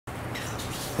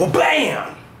Well,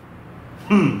 bam!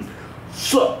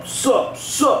 Sup,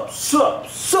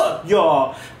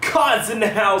 y'all. Cauz in the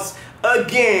house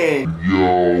again.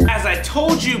 Yo. As I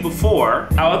told you before,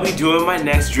 I will be doing my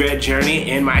next dread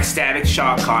journey in my Static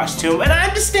Shock costume, and I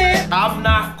understand I'm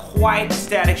not quite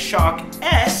Static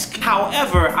Shock-esque.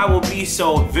 However, I will be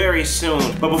so very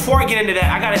soon. But before I get into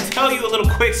that, I gotta tell you a little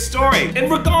quick story in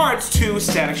regards to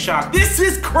Static Shock. This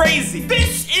is crazy.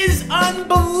 This is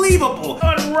unbelievable,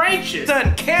 unrighteous,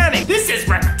 uncanny. This is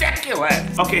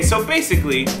ridiculous. Okay, so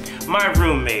basically, my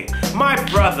roommate, my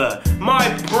brother, my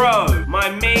bro, my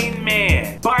main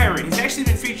man, Byron. He's actually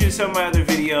been featured in some of my other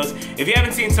videos. If you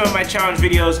haven't seen some of my challenge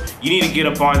videos, you need to get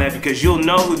up on that because you'll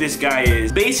know who this guy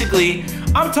is. Basically,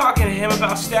 I'm talking to him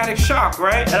about Static Shock,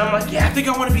 right? And I'm like, yeah, I think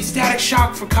I want to be Static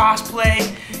Shock for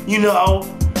cosplay, you know,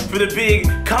 for the big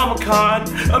Comic-Con,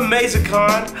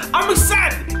 Amazing-Con. I'm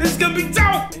excited. This is gonna be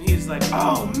dope. And he's like,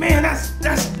 oh man,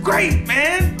 that's great,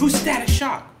 man. Who's Static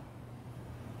Shock?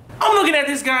 I'm looking at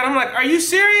this guy and I'm like, are you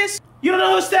serious? You don't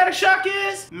know who Static Shock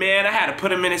is? Man, I had to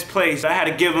put him in his place. I had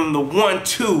to give him the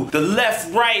 1-2, the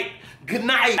left, right, good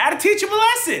night. I had to teach him a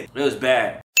lesson. It was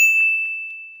bad.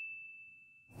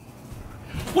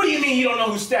 What do you mean you don't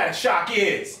know who Static Shock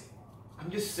is? I'm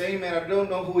just saying, man, I don't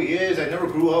know who he is. I never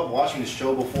grew up watching the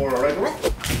show before, alright?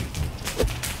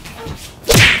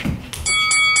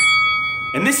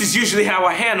 And this is usually how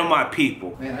I handle my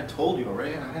people. Man, I told you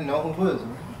already, I didn't know who it was.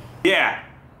 Right?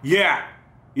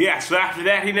 Yeah, so after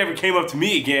that, he never came up to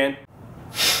me again.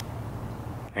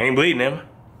 I ain't bleeding him.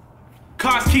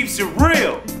 Cauz keeps it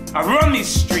real. I run these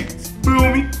streets,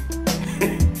 feel me?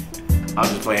 I'm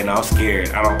just playing, I'm scared.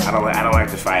 I don't like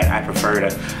to fight. I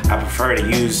prefer to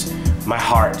use my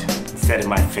heart instead of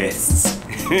my fists.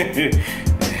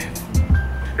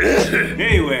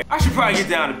 Anyway, I should probably get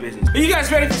down to business. Are you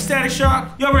guys ready for Static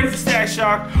Shock? Y'all ready for Static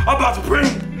Shock? I'm about to bring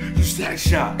you Static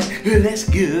Shock. Let's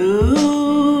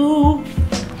go.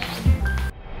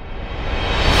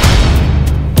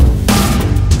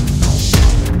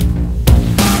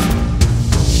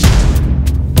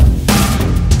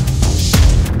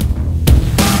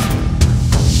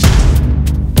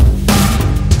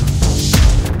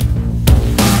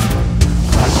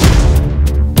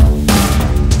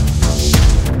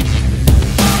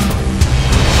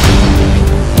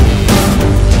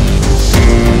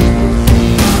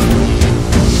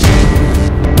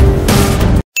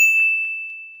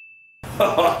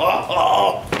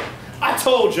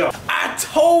 I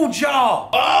told y'all.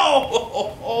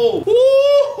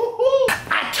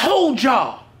 I told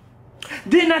y'all.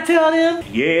 Didn't I tell them?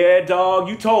 Yeah, dog,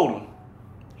 you told him.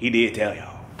 He did tell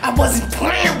y'all. I wasn't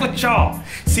playing with y'all.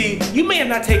 See, you may have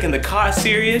not taken the Cauz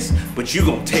serious, but you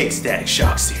gonna take Static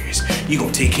Shock serious. You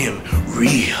gonna take him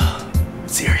real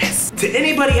serious. To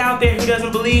anybody out there who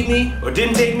doesn't believe me or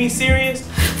didn't take me serious,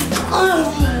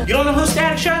 you don't know who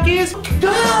Static Shock is?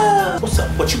 What's up?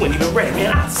 What, you ain't even ready,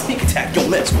 man? I'll sneak attack your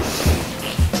legs.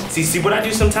 See, what I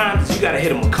do sometimes is you gotta hit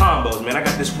them with combos, man. I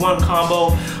got this one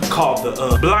combo called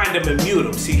the blind them and mute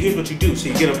them. See, here's what you do. So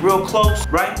you get them real close,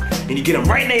 right? And you get them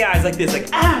right in their eyes like this, like,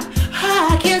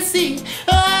 I can't see,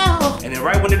 oh. And then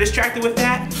right when they're distracted with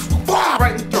that,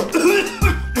 right in the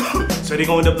throat. So they're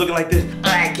gonna end up looking like this.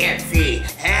 I can't see,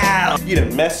 help. You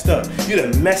done messed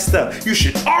up, You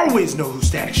should always know who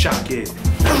Static Shock is.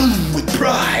 With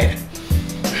pride.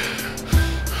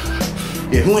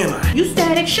 Yeah, who am I? You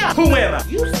Static Shock. Who am I?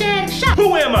 You Static Shock.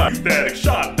 Who am I? You Static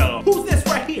Shock, dog. Who's this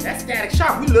right here? That's Static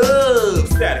Shock. We love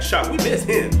Static Shock. We miss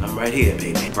him. I'm right here,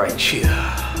 baby. Right here.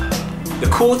 The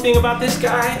cool thing about this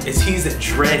guy is he's a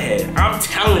dreadhead. I'm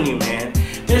telling you, man.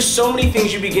 There's so many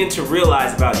things you begin to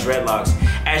realize about dreadlocks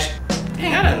as...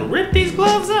 Dang, I done ripped these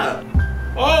gloves up.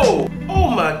 Oh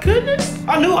my goodness.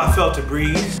 I knew I felt a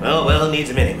breeze. Well, it needs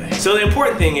them anyway. So the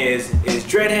important thing is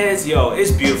dreadheads, yo,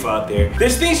 it's beautiful out there.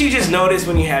 There's things you just notice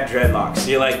when you have dreadlocks.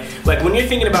 You're like when you're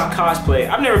thinking about cosplay,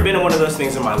 I've never been in one of those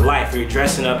things in my life where you're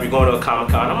dressing up, you're going to a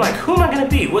Comic-Con. I'm like, who am I gonna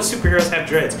be? What superheroes have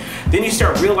dreads? Then you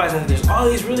start realizing that there's all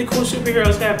these really cool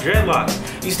superheroes that have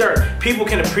dreadlocks. People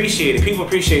can appreciate it. People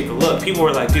appreciate the look. People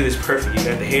are like, dude, it's perfect. You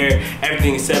got the hair,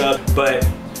 everything is set up, but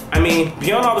I mean,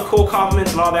 beyond all the cool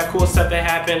compliments and all that cool stuff that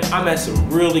happened, I met some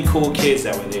really cool kids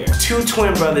that were there. 2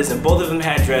 twin brothers and both of them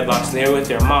had dreadlocks and they were with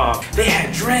their mom. They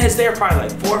had dreads, they were probably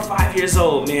like 4 or 5 years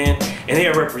old, man, and they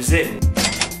were representing.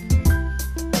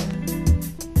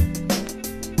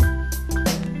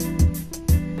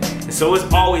 And So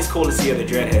it's always cool to see other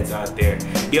dreadheads out there.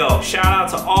 Yo, shout out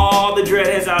to all the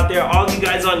dreadheads out there, all of you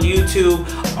guys on YouTube,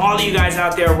 all of you guys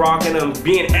out there rocking them,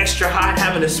 being extra hot,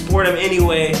 having to sport them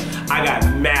anyway. I got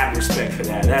mad respect for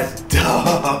that. That's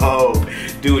dope.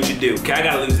 Do what you do. Okay, I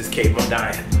gotta lose this cape, I'm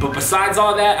dying. But besides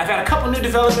all that, I've had a couple new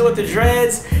development with the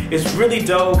dreads. It's really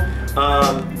dope.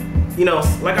 You know,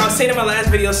 like I was saying in my last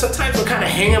video, sometimes they'll kind of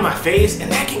hang on my face and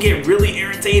that can get really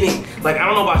irritating. Like, I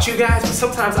don't know about you guys, but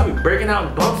sometimes I'll be breaking out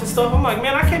in bumps and stuff. I'm like,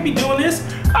 man, I can't be doing this.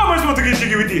 How am I supposed to get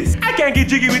jiggy with this? I can't get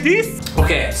jiggy with this.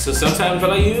 Okay, so sometimes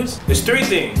what I use, there's 3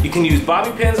 things. You can use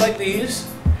bobby pins like these.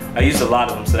 I used a lot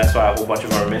of them, so that's why a whole bunch of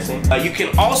them are missing. You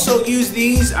can also use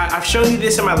these. I've shown you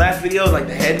this in my last video, like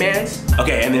the headbands.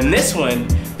 Okay, and then this one,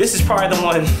 this is probably the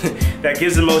one that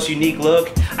gives the most unique look.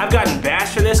 I've gotten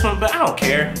bashed for this one, but I don't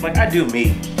care. Like, I do me.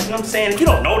 You know what I'm saying? If you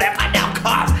don't know that, find out.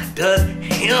 Cauz does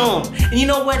him. And you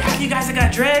know what? Half you guys that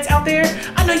got dreads out there,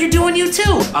 I know you're doing you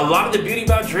too. A lot of the beauty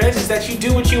about dreads is that you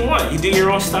do what you want. You do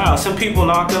your own style. Some people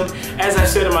knock them. As I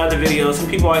said in my other videos, some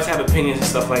people always have opinions and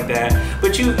stuff like that.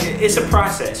 But it's a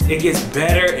process. It gets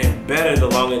better and better the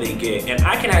longer they get. And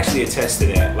I can actually attest to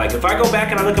that. Like, if I go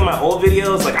back and I look at my old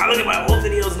videos, like I look at my old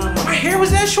videos and I'm like, my hair was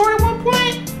that short at one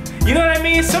point? You know what I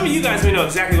mean? Some of you guys may know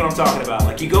exactly what I'm talking about.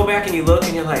 Like, you go back and you look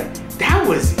and you're like, that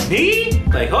was me?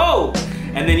 Like, oh.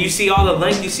 And then you see all the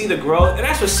length, you see the growth, and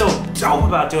that's what's so dope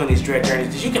about doing these dread journeys,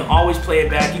 because you can always play it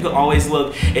back, you can always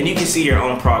look, and you can see your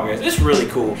own progress. It's really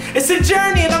cool. It's a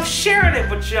journey, and I'm sharing it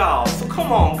with y'all. So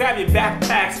come on, grab your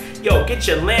backpacks, yo, get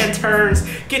your lanterns,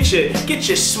 get your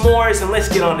s'mores, and let's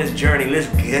get on this journey. Let's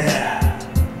go.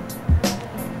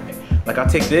 Like, I'll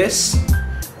take this.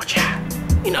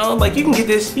 You know, like you can get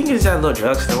this at a little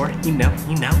drugstore. You know.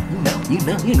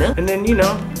 And then, you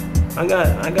know, I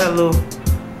got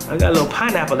a little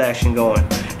pineapple action going.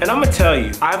 And I'm gonna tell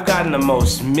you, I've gotten the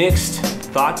most mixed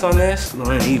thoughts on this. Well,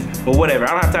 not even, but whatever,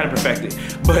 I don't have time to perfect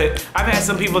it. But I've had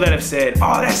some people that have said,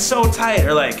 oh, that's so tight,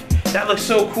 or like, that looks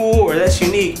so cool, or that's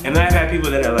unique. And then I've had people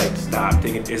that are like, stop,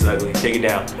 it's ugly, take it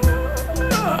down.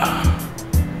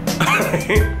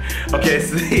 Okay,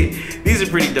 so these are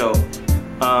pretty dope.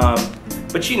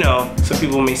 But you know, some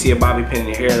people may see a bobby pin in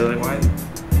your hair, they're like,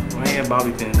 why you have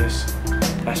bobby pins?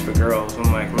 That's for girls.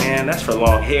 I'm like, man, that's for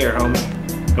long hair,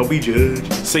 homie. Don't be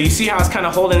judged. So you see how it's kind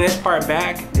of holding this part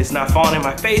back? It's not falling in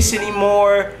my face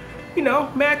anymore. You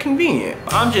know, mad convenient.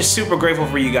 I'm just super grateful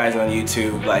for you guys on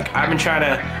YouTube. Like, I've been trying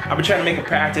to make a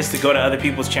practice to go to other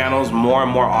people's channels more and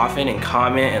more often and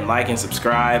comment and like and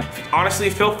subscribe. Honestly,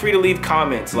 feel free to leave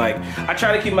comments. Like, I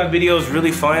try to keep my videos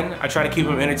really fun. I try to keep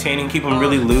them entertaining, keep them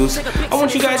really loose. I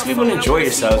want you guys to be able to enjoy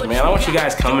yourselves, man. I want you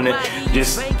guys coming to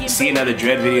just see another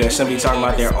dread video or somebody talking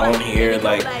about their own hair.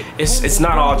 Like, it's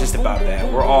not all just about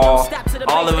that. We're all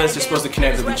of us are supposed to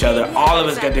connect with each other. All of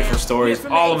us got different stories.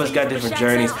 All of us got different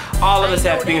journeys. All of us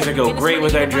have things that go great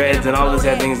with our dreads, and all of us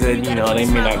have things that, you know, they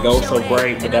may not go so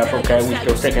great, but that's okay. We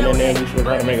still sticking in there and we still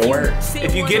trying to make it work.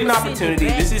 If you get an opportunity,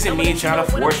 this isn't me trying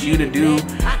to force you to do,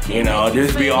 you know,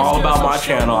 just be all about my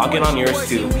channel. I'll get on yours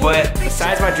too. But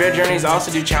besides my dread journeys, I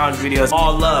also do challenge videos,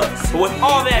 all love. But with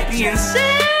all that being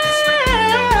said,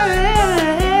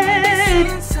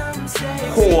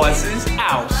 horses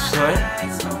out, son.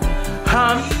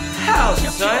 I'm out,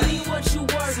 son.